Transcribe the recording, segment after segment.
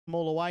them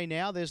all away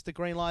now. There's the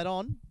green light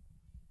on.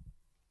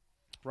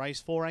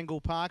 Race 4,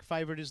 Angle-Park.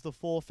 Favourite is the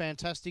 4,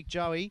 Fantastic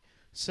Joey.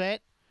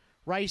 Set.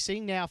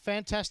 Racing now.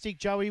 Fantastic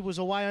Joey was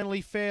away only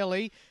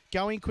fairly.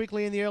 Going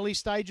quickly in the early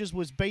stages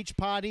was Beach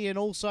Party and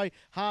also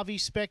Harvey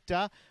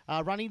Spectre.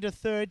 Running to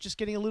third, just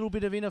getting a little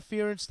bit of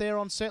interference there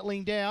on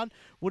settling down.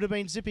 Would have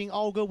been zipping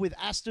Olga with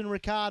Aston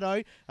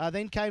Ricardo.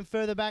 Then came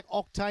further back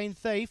Octane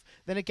Thief.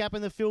 Then a gap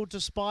in the field to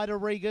Spider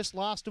Regus.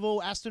 Last of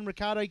all, Aston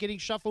Ricardo getting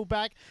shuffled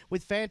back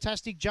with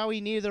Fantastic Joey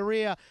near the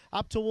rear.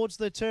 Up towards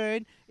the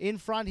turn. In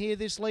front here,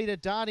 this leader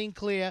darting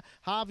clear.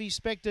 Harvey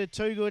Spectre,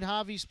 too good.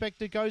 Harvey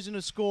Spectre goes in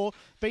a score.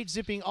 Beat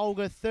zipping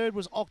Olga. Third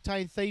was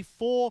Octane Thief.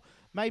 4,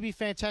 maybe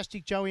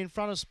Fantastic Joey in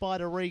front of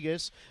Spider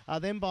Regus.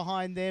 Then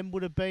behind them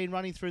would have been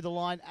running through the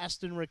line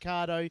Aston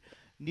Ricardo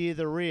near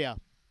the rear.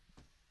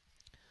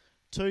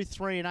 2,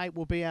 3 and 8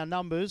 will be our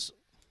numbers.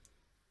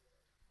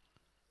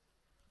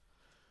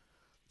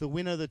 The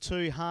winner, the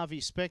 2, Harvey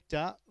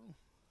Spectre.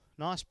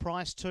 Nice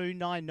price, 2,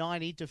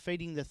 $9.90,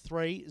 defeating the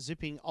 3,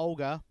 zipping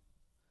Olga.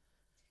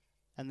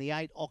 And the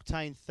 8,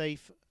 Octane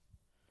Thief,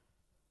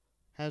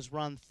 has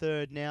run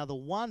third. Now the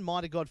 1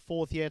 might have got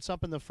fourth. Yeah, it's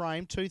up in the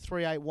frame.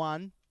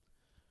 2381.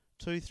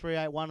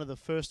 2381 are the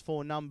first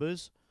 4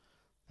 numbers.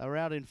 They were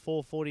out in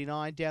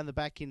 449. Down the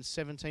back in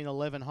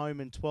 1711. Home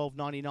in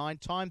 1299.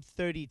 Time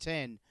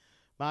 30:10.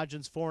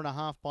 Margins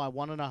 4.5 by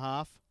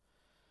 1.5.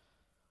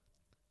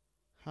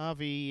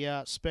 Harvey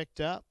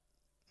Spectre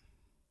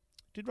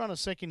did run a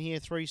second here.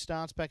 3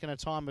 starts back in a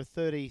time of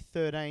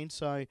 30:13.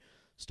 So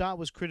start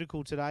was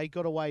critical today.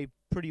 Got away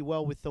pretty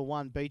well with the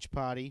 1, Beach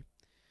Party.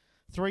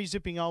 3,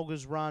 zipping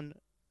Olga's run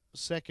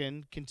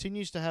second.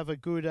 Continues to have a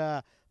good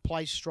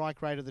place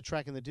strike rate of the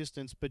track in the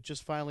distance, but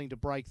just failing to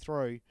break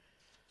through.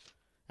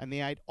 And the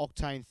 8,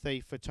 Octane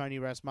Thief for Tony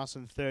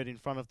Rasmussen, third in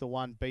front of the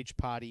 1, Beach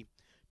Party.